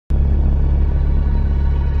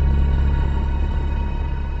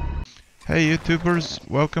Hey YouTubers,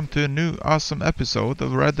 welcome to a new awesome episode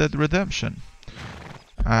of Red Dead Redemption.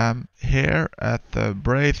 I'm here at the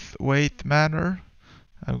Braithwaite Manor.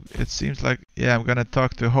 It seems like, I'm gonna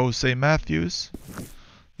talk to Jose Matthews.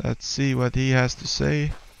 Let's see what he has to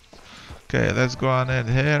say. Okay, let's go on in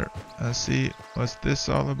here and see what's this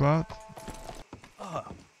all about.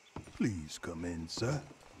 Please come in, sir.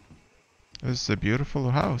 This is a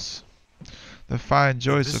beautiful house. The fine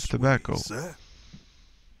joys of tobacco. Way, sir.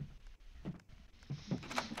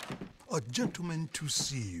 A gentleman to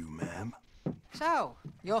see you, ma'am. So,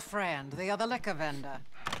 your friend, the other liquor vendor.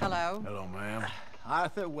 Hello. Hello, ma'am.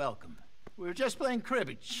 Arthur, welcome. We were just playing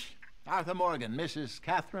cribbage. Arthur Morgan, Mrs.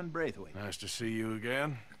 Catherine Braithwaite. Nice to see you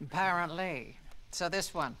again. Apparently. So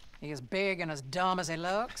this one, he is big and as dumb as he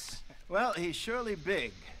looks? Well, he's surely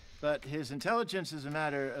big, but his intelligence is a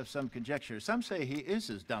matter of some conjecture. Some say he is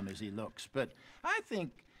as dumb as he looks, but I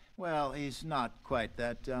think, well, he's not quite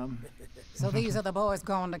that dumb. So these are the boys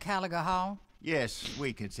going to Caliga Hall? Yes,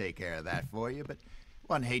 we can take care of that for you, but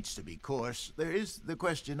one hates to be coarse. There is the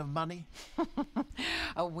question of money.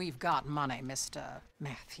 Oh, we've got money, Mr.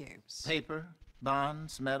 Matthews. Paper,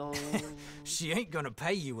 bonds, metal. She ain't gonna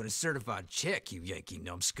pay you with a certified check, you Yankee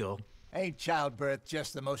numbskull. Ain't childbirth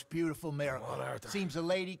just the most beautiful miracle? Well, Arthur. Seems a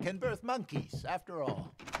lady can birth monkeys, after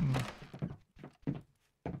all.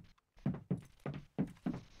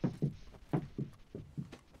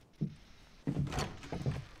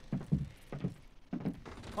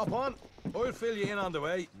 Hop on. I'll fill you in on the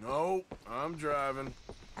way. No, I'm driving.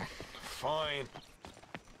 Fine.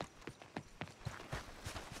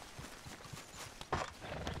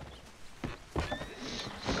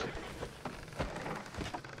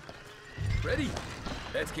 Ready?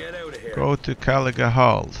 Let's get out of here. Go to Caliga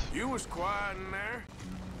Hall. You was quiet in there.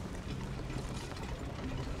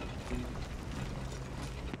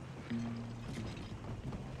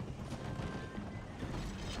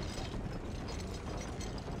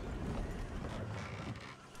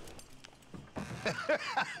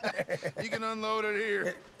 You can unload it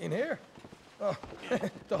here. In here? Oh,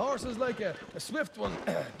 the horse is like a swift one,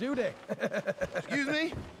 do they? Excuse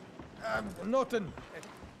me? Nothing.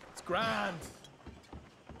 It's grand.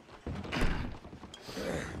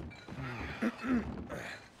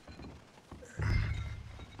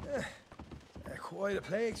 Quite a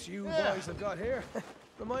place you boys have got here.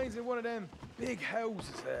 Reminds me of one of them big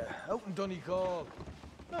houses out in Donegal.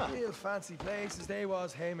 Real fancy places they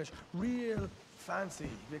was, Hamish. Real fancy.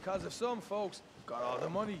 Because if some folks got all the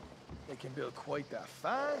money, they can build quite the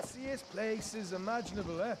fanciest places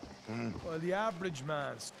imaginable, eh? Well, the average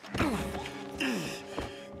man's...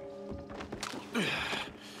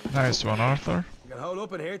 Nice one, Arthur. You can hold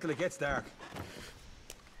up in here till it gets dark.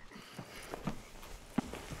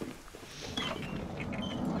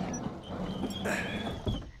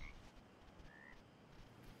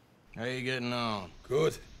 How you getting on?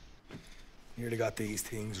 Good. Nearly got these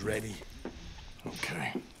things ready.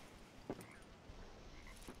 Okay.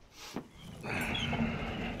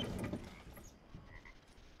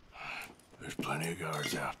 There's plenty of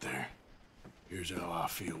guards out there. Here's how I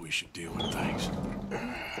feel we should deal with things.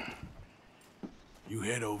 You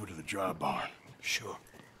head over to the dry barn. Sure.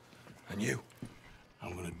 And you?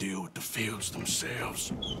 I'm gonna deal with the fields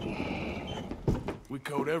themselves. We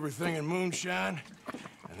coat everything in moonshine,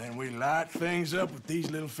 and then we light things up with these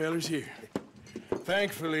little fellers here.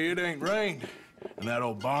 Thankfully, it ain't rained, and that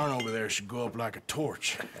old barn over there should go up like a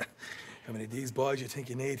torch. How many of these boys you think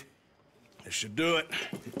you need? This should do it.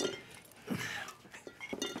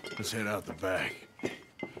 Let's head out the back.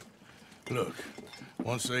 Look,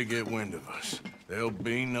 once they get wind of us, there'll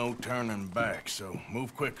be no turning back, so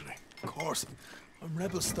move quickly. Of course. I'm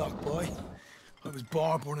rebel stock, boy. I was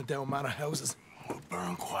born burning down manor houses. We'll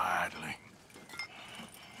burn quietly.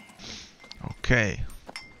 Okay.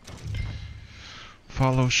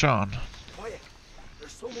 Follow Sean. Quiet.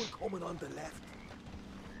 There's someone coming on the left.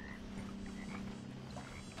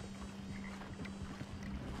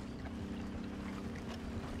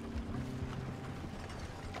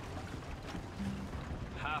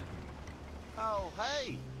 Oh,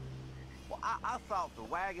 hey. Well, I thought the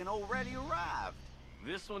wagon already arrived.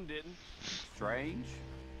 This one didn't. Strange.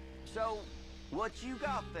 So, what you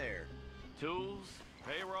got there? Tools,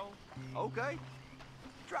 payroll. Okay.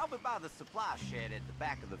 Drop it by the supply shed at the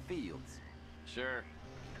back of the fields. Sure.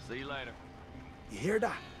 See you later. You hear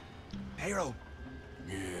that? Payroll.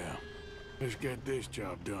 Yeah. Let's get this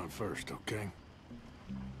job done first, okay?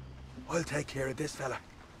 I'll take care of this fella.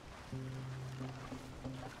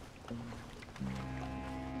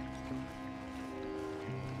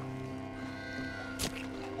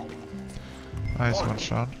 Nice one,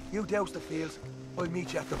 Sean. You douse the fields. I'll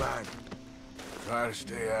meet you at the barn. Try to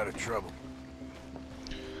stay out of trouble.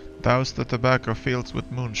 Douse the tobacco fields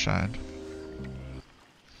with moonshine.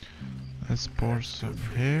 Let's pour some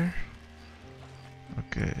here.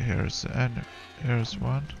 Okay, here's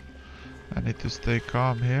one. I need to stay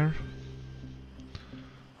calm here.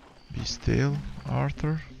 Be still,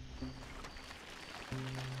 Arthur.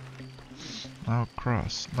 Now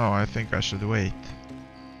cross. No, I think I should wait.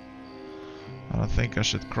 I don't think I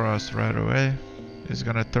should cross right away. He's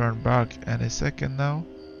gonna turn back any second now.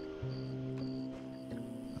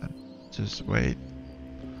 Just wait.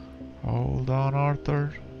 Hold on,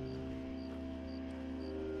 Arthur.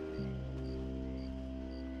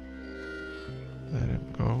 Let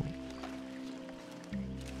him go.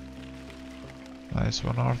 Nice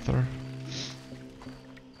one, Arthur.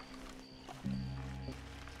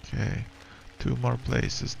 Okay, 2 more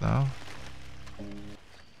places now.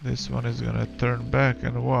 This one is gonna turn back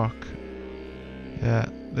and walk. Yeah,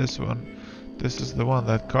 this one. This is the one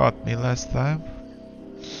that caught me last time.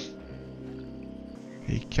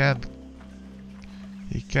 He can't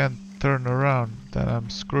turn around, then I'm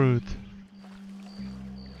screwed.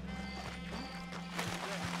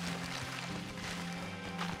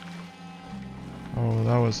 Oh,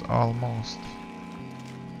 that was almost.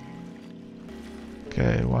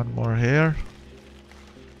 Okay, one more here.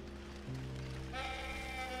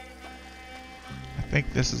 I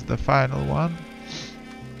think this is the final one.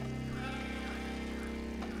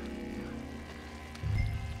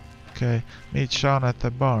 Okay, meet Sean at the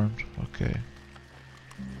barn. Okay.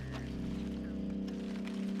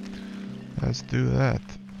 Let's do that.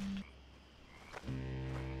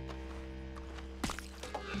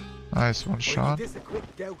 Nice one, Sean. This a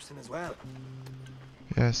quick dousing as well.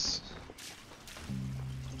 Yes.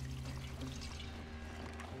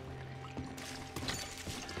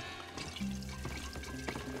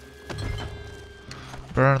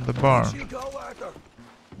 Burn the barn. She go, Arthur.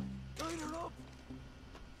 Line her up.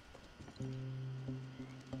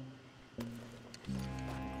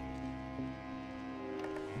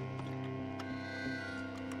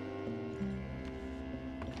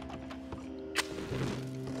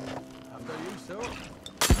 After you, sir.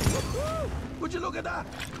 Would you look at that?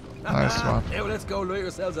 Nice one. Now let's go light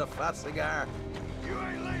yourselves a fat cigar. You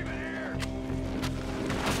ain't leaving here.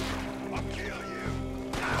 I'll kill you.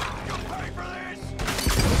 You'll pay for this.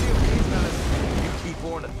 You keep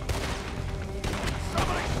warning.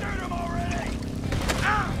 Somebody shoot him already.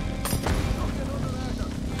 Ah!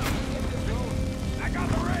 I got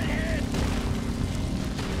the redhead.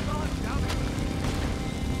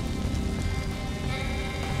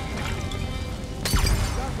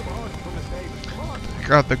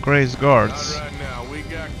 Got the Grace Guards. Not right now. We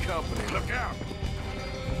got company. Look out.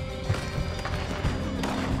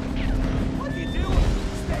 What are you doing?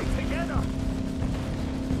 Stay together.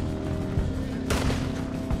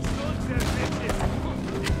 Sons and bitches.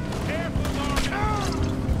 Careful, Morgan.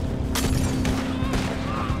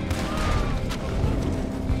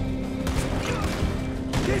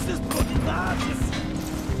 This is bloody madness.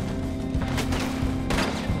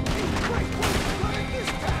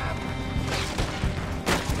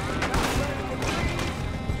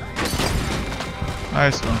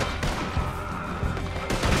 Nice one.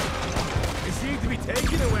 It seems to be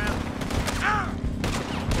taking a while.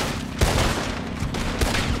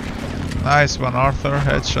 Nice one, Arthur.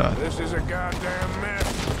 Headshot. This is a goddamn mess.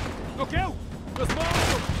 Look out! There's more of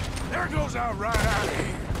them. There goes our right out of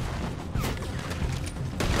here.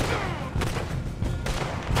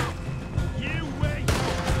 You wait.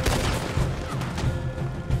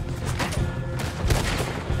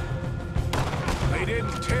 They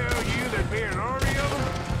didn't tell you there'd be an army of them?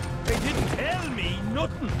 They didn't tell me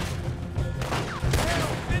nothing. Hell,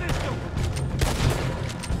 finish them.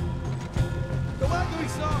 The wagon we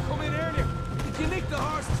saw come in earlier. Did you nick the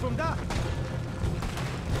horses from that?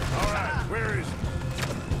 All right, where is it?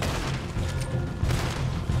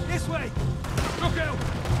 This way. Look out.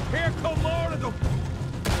 Here come more of them.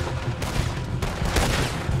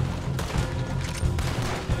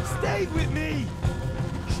 Stay with me.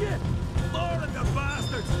 Shit. More of the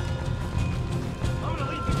bastards. I'm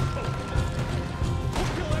gonna leave you go. We'll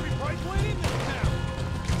kill every price point in this town.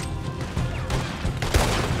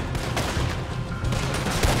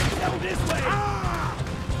 Down this way.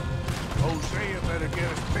 Hosea better get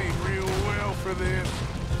us paid real well for this.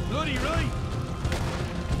 Bloody right.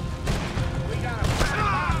 We got a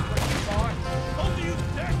fat for you, boy. Come to you,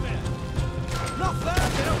 deck man. Not far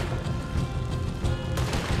now.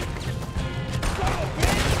 Son of a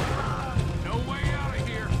bitch. No way out of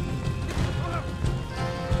here.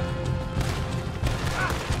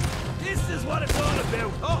 This is what it's all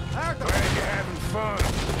about. Oh, Arthur. Glad you're having fun.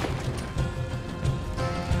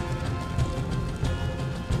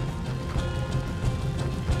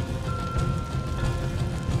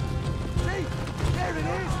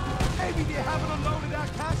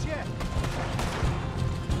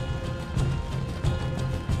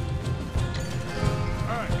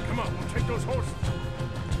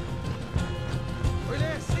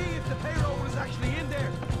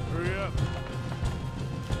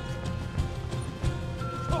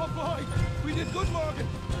 did good, Morgan.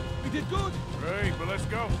 We did good. Great, but let's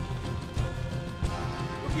go.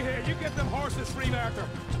 Looky here, you get them horses free, Arthur.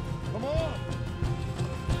 Come on.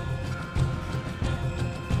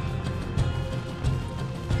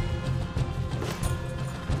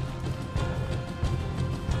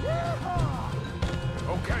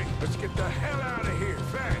 Okay, let's get the hell out of here,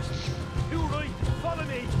 fast. You right, follow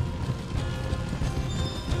me.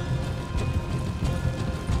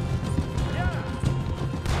 Yeah.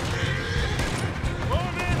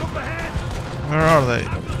 More men up ahead. Where are they?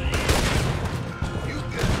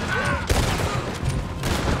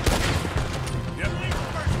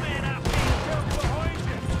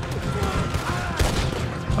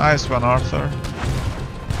 Nice one, Arthur.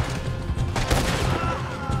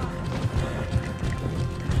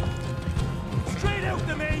 Straight out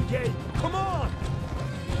the main gate. Come on.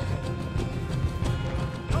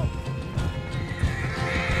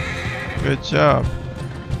 Good job.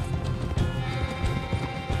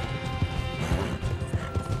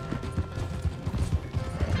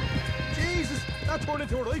 Jesus, that turned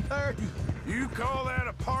into a right party. You call that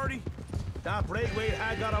a party? That Braithwaite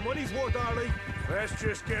had got our money's worth, all right. Let's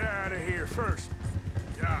just get out of here first.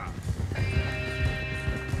 Yeah.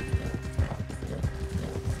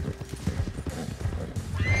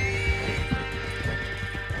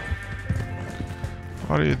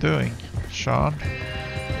 What are you doing, Sean?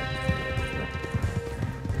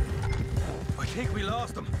 I think we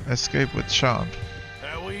lost him. Escape with Sean.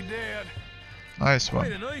 That we did. Nice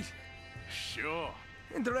Quite one. a night. Sure.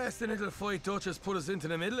 Interesting little fight Dutch has put us into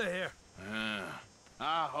the middle of here.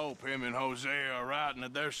 I hope him and Jose are right and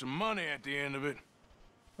that there's some money at the end of it.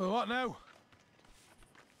 Well, what now?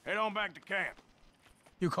 Head on back to camp.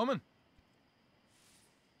 You coming?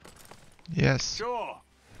 Yes. Sure.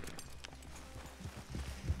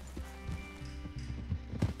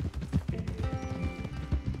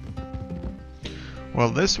 Well,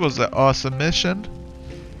 this was an awesome mission.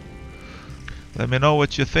 Let me know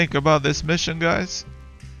what you think about this mission, guys.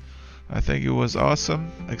 I think it was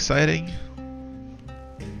awesome, exciting.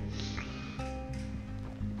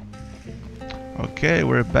 Okay,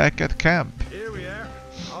 we're back at camp. Here we are.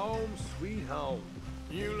 Home, sweet home.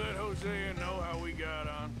 You let Hosea know how we got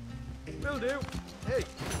on. Will do. Hey,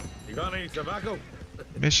 you got any tobacco?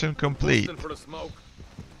 Mission complete. Busting for the smoke.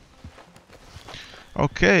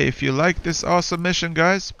 Okay, if you like this awesome mission,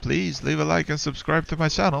 guys, please leave a like and subscribe to my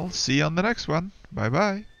channel. See you on the next one. Bye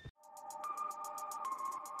bye.